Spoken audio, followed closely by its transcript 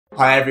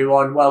Hi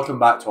everyone, welcome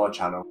back to our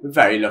channel. We're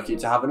very lucky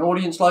to have an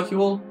audience like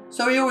you all,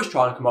 so we always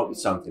try and come up with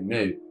something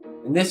new.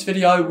 In this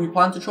video, we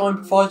plan to try and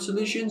provide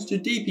solutions to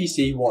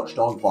DPC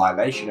Watchdog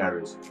Violation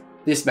errors.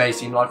 This may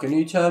seem like a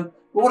new term,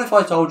 but what if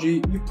I told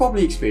you you've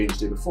probably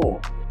experienced it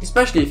before,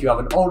 especially if you have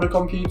an older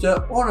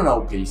computer or an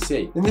old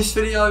PC. In this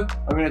video,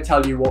 I'm going to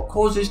tell you what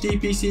causes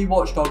DPC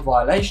Watchdog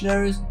Violation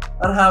errors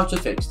and how to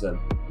fix them.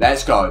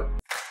 Let's go!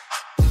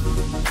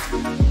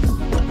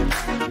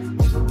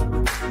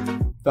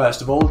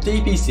 First of all,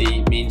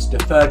 DPC means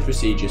Deferred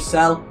Procedure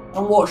Cell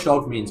and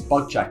Watchdog means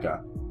Bug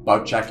Checker.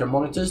 Bug Checker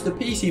monitors the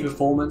PC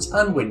performance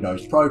and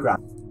Windows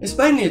program. It's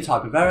mainly a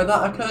type of error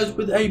that occurs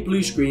with a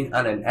blue screen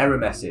and an error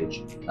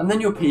message, and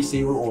then your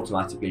PC will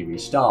automatically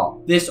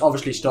restart. This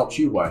obviously stops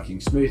you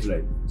working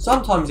smoothly.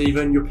 Sometimes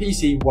even your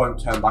PC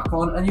won't turn back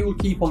on and you will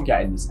keep on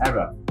getting this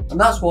error, and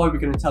that's why we're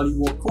going to tell you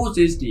what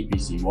causes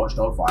DPC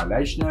Watchdog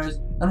Violation errors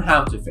and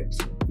how to fix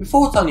them.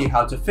 Before telling you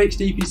how to fix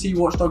DPC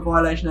Watchdog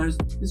Violation errors,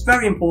 it's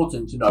very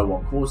important to know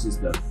what causes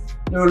them.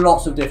 There are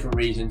lots of different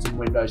reasons in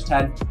Windows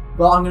 10,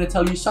 but I'm going to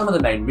tell you some of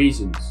the main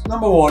reasons.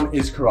 Number one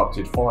is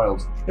corrupted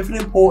files. If an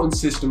important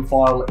system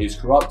file is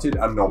corrupted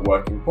and not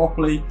working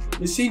properly,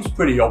 it seems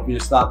pretty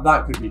obvious that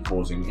that could be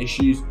causing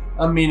issues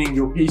and meaning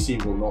your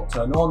PC will not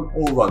turn on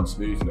or run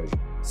smoothly.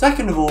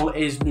 Second of all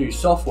is new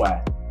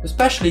software,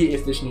 especially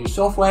if this new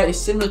software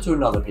is similar to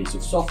another piece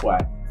of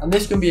software, and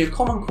this can be a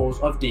common cause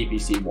of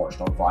DPC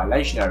Watchdog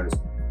Violation errors.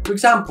 For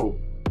example,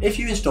 if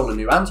you install a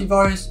new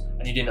antivirus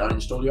and you didn't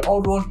uninstall your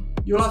old one,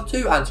 you'll have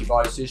two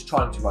antiviruses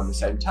trying to run the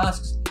same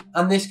tasks,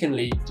 and this can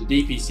lead to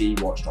DPC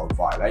Watchdog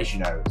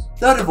Violation errors.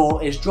 Third of all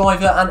is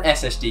driver and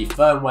SSD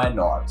firmware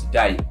not up to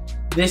date.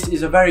 This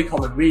is a very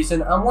common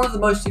reason and one of the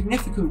most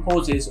significant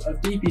causes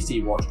of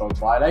DPC Watchdog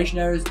Violation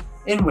errors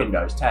in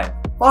Windows 10.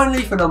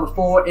 Finally, for number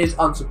 4 is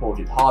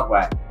unsupported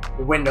hardware.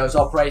 The Windows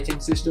operating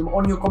system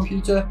on your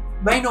computer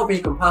may not be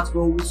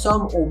compatible with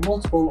some or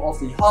multiple of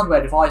the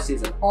hardware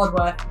devices and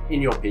hardware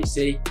in your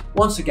PC,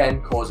 once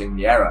again causing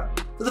the error.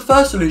 For the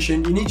first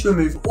solution, you need to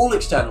remove all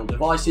external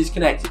devices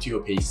connected to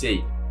your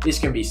PC. This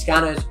can be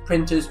scanners,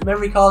 printers,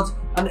 memory cards,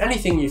 and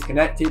anything you've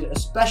connected,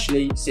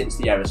 especially since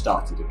the error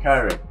started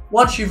occurring.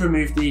 Once you've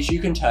removed these, you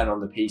can turn on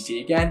the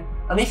PC again,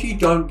 and if you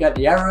don't get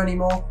the error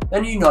anymore,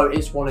 then you know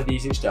it's one of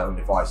these external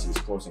devices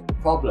causing the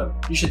problem.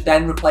 You should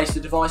then replace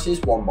the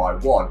devices one by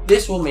one.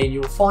 This will mean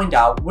you'll find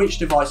out which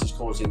device is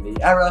causing the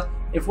error.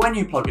 If when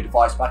you plug a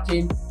device back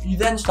in, you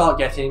then start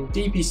getting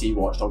DPC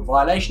Watchdog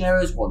Violation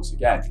errors once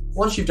again.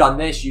 Once you've done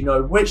this, you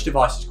know which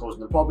device is causing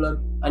the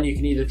problem, and you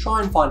can either try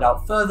and find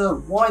out further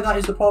why that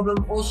is the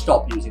problem or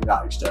stop using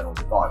that external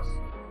device.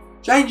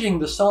 Changing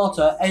the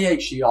SATA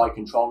AHCI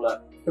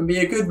controller can be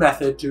a good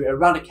method to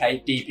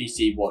eradicate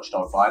DPC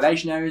Watchdog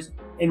Violation errors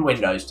in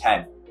Windows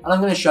 10, and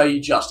I'm going to show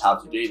you just how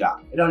to do that.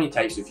 It only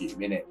takes a few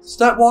minutes.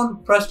 Step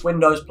 1. Press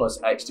Windows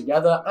plus X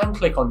together and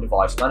click on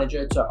Device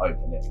Manager to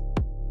open it.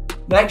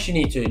 Next, you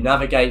need to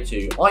navigate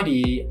to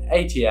IDE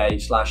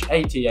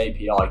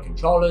ATA/ATAPI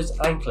controllers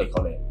and click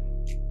on it.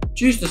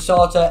 Choose the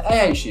SATA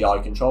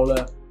AHCI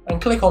controller and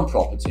click on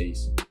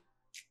Properties.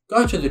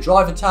 Go to the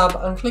Driver tab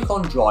and click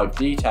on Drive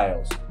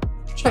Details.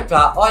 Check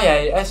that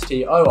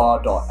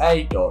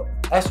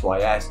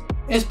iastor.a.sys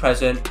is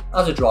present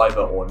as a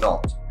driver or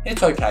not.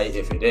 It's OK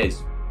if it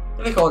is.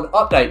 Click on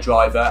Update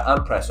Driver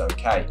and press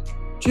OK.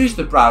 Choose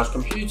the Browse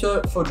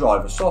Computer for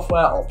Driver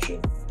Software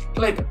option.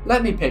 Click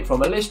Let me pick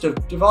from a list of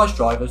device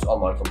drivers on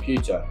my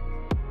computer.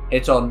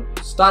 Hit on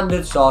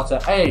Standard SATA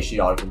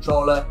AHCI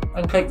controller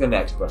and click the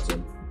Next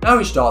button. Now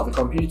restart the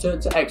computer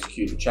to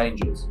execute the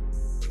changes.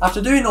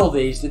 After doing all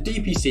these, the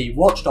DPC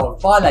Watchdog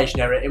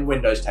Violation error in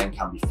Windows 10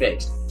 can be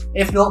fixed.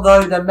 If not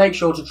though, then make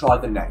sure to try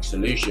the next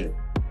solution.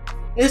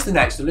 Here's the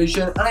next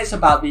solution, and it's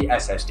about the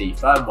SSD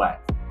firmware.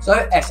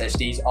 So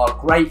SSDs are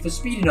great for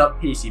speeding up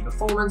PC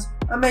performance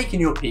and making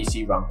your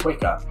PC run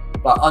quicker,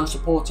 but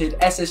unsupported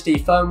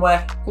SSD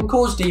firmware can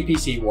cause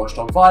DPC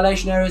Watchdog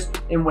Violation errors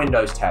in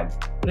Windows 10.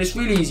 But it's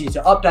really easy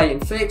to update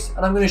and fix,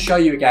 and I'm going to show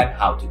you again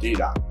how to do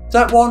that.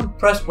 Step 1.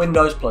 Press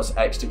Windows plus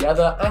X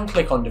together and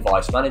click on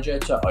Device Manager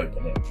to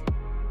open it.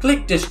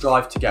 Click Disk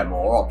Drive to get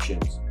more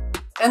options.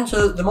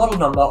 Enter the model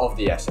number of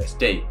the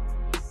SSD.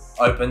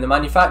 Open the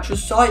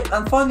manufacturer's site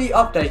and find the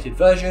updated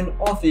version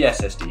of the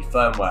SSD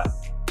firmware.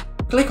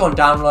 Click on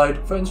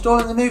Download for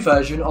installing the new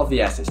version of the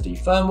SSD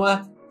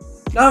firmware.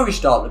 Now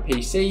restart the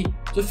PC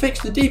to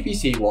fix the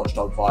DPC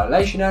Watchdog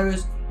Violation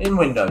errors in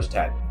Windows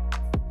 10.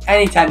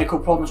 Any technical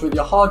problems with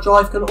your hard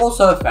drive can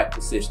also affect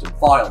the system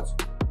files.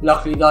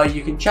 Luckily though,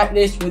 you can check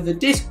this with the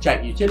Disk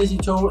Check utility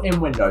tool in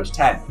Windows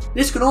 10.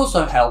 This can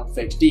also help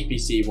fix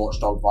DPC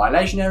Watchdog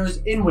Violation errors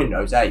in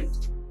Windows 8.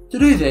 To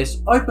do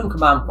this, open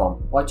Command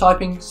Prompt by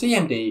typing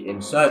CMD in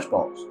search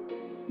box.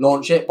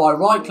 Launch it by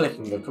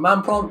right-clicking the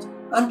command prompt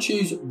and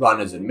choose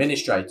Run as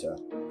Administrator.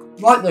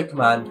 Write the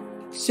command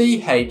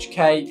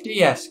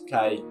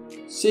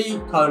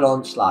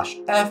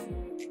chkdsk/c:/f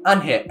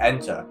and hit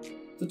Enter.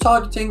 For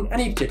targeting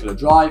any particular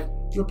drive,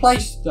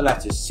 replace the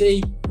letter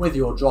C with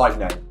your drive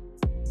name.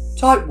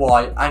 Type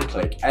Y and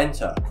click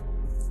Enter.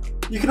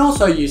 You can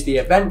also use the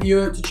event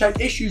viewer to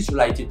check issues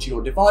related to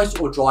your device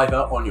or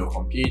driver on your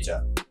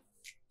computer.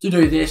 To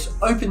do this,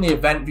 open the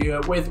event viewer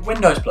with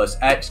Windows plus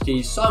X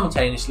keys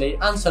simultaneously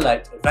and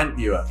select Event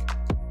Viewer.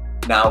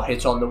 Now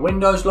hit on the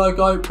Windows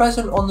logo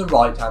present on the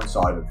right hand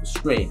side of the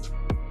screen.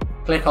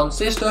 Click on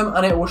System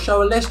and it will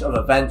show a list of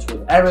events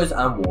with errors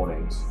and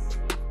warnings.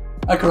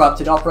 A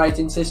corrupted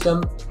operating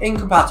system,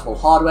 incompatible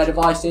hardware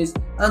devices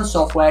and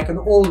software can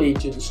all lead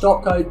to the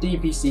stopcode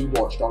DPC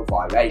Watchdog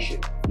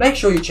Violation. Make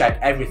sure you check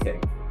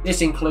everything.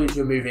 This includes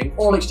removing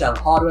all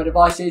external hardware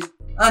devices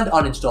and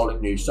uninstalling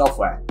new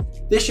software.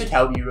 This should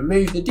help you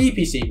remove the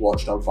DPC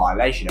Watchdog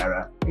Violation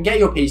error and get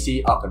your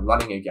PC up and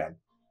running again.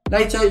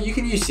 Later, you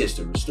can use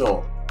System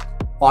Restore.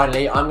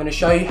 Finally, I'm going to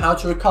show you how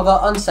to recover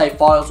unsafe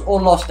files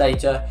or lost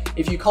data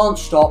if you can't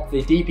stop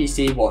the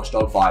DPC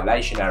Watchdog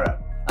Violation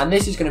error, and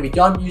this is going to be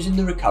done using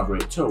the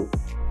Recoverit tool.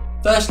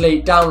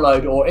 Firstly,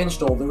 download or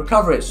install the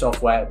Recoverit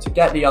software to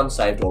get the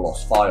unsaved or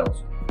lost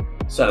files.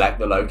 Select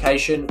the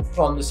location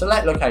from the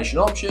Select Location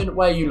option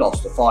where you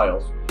lost the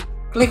files.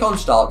 Click on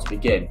Start to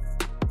begin.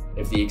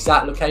 If the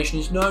exact location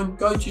is known,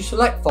 go to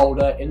Select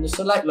Folder in the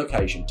Select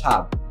Location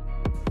tab.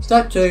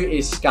 Step 2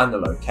 is Scan the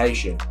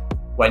location.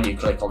 When you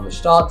click on the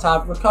Start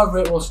tab,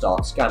 Recoverit will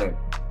start scanning.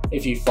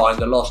 If you find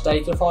the lost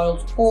data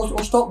files, pause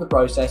or stop the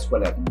process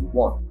whenever you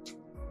want.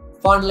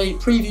 Finally,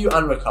 preview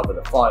and recover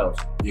the files.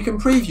 You can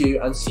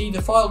preview and see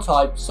the file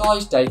type,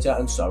 size, data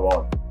and so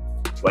on.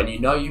 When you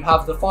know you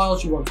have the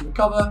files you want to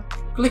recover,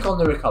 click on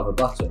the Recover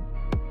button.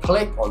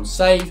 Click on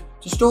Save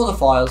to store the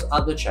files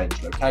at the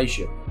changed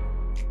location.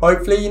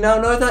 Hopefully you now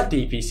know that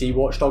DPC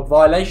Watchdog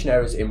Violation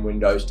errors in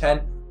Windows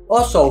 10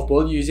 are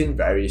solvable using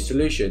various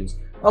solutions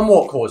and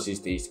what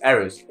causes these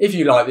errors. If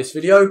you like this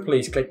video,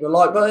 please click the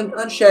like button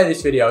and share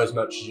this video as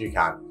much as you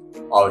can.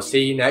 I will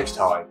see you next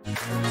time.